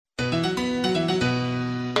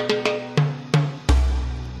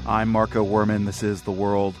I'm Marco Werman. This is The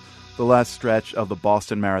World. The last stretch of the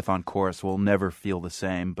Boston Marathon course will never feel the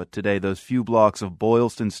same, but today those few blocks of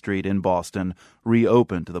Boylston Street in Boston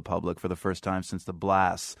reopened to the public for the first time since the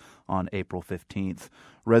blasts on April 15th.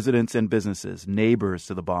 Residents and businesses, neighbors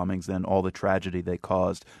to the bombings and all the tragedy they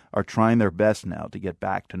caused, are trying their best now to get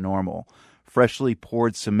back to normal. Freshly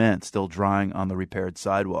poured cement still drying on the repaired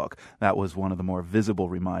sidewalk. That was one of the more visible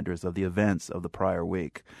reminders of the events of the prior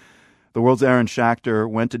week. The World's Aaron Schachter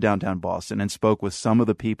went to downtown Boston and spoke with some of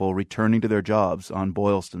the people returning to their jobs on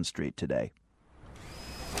Boylston Street today.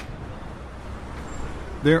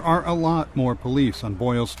 There are a lot more police on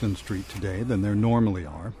Boylston Street today than there normally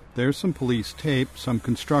are. There's some police tape, some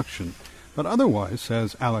construction. But otherwise,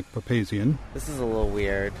 says Alec Papazian, this is a little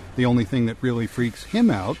weird. The only thing that really freaks him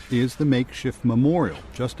out is the makeshift memorial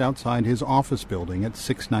just outside his office building at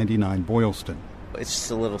 699 Boylston. It's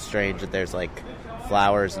just a little strange that there's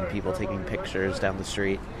flowers and people taking pictures down the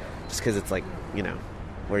street just because it's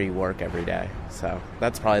where you work every day. So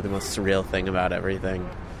that's probably the most surreal thing about everything.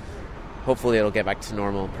 Hopefully it'll get back to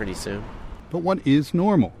normal pretty soon. But what is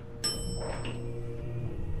normal?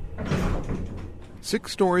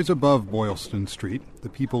 6 stories above Boylston Street, the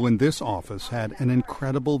people in this office had an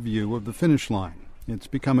incredible view of the finish line. It's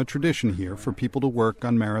become a tradition here for people to work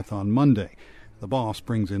on Marathon Monday. The boss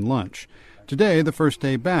brings in lunch. Today, the first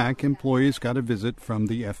day back, employees got a visit from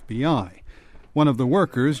the FBI. One of the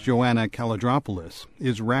workers, Joanna Kaladropoulos,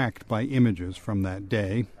 is racked by images from that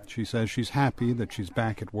day. She says she's happy that she's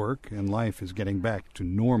back at work and life is getting back to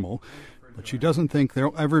normal, but she doesn't think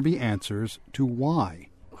there'll ever be answers to why.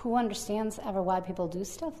 Who understands ever why people do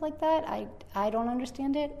stuff like that? I don't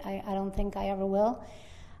understand it. I don't think I ever will.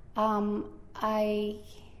 I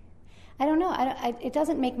don't know. It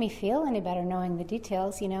doesn't make me feel any better knowing the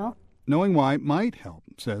details, Knowing why might help,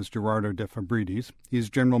 says Gerardo De Fabrides. He's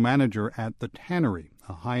general manager at The Tannery,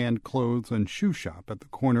 a high-end clothes and shoe shop at the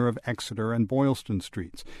corner of Exeter and Boylston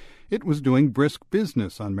Streets. It was doing brisk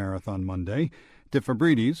business on Marathon Monday. De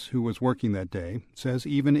Fabrides, who was working that day, says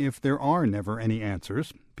even if there are never any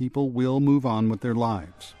answers, people will move on with their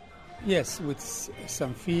lives. Yes, with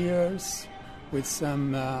some fears, with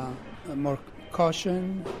some more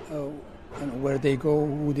caution, and where they go,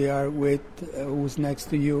 who they are with, who's next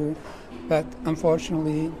to you. But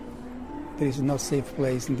unfortunately, there is no safe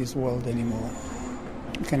place in this world anymore.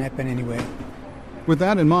 It can happen anyway. With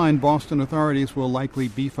that in mind, Boston authorities will likely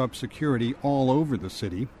beef up security all over the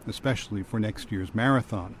city, especially for next year's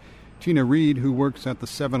marathon. Tina Reed, who works at the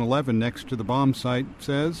 7-Eleven next to the bomb site,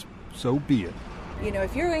 says, so be it.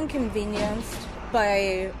 If you're inconvenienced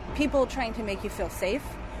by people trying to make you feel safe,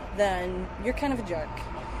 then you're kind of a jerk.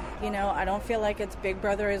 I don't feel like it's Big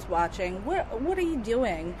Brother is watching. What are you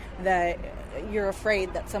doing that you're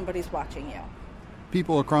afraid that somebody's watching you?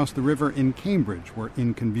 People across the river in Cambridge were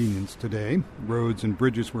inconvenienced today. Roads and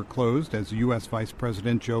bridges were closed as U.S. Vice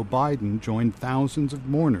President Joe Biden joined thousands of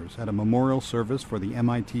mourners at a memorial service for the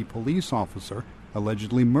MIT police officer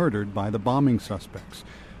allegedly murdered by the bombing suspects.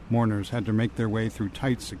 Mourners had to make their way through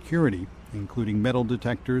tight security, including metal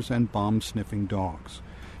detectors and bomb-sniffing dogs.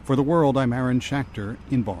 For The World, I'm Aaron Schachter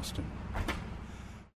in Boston.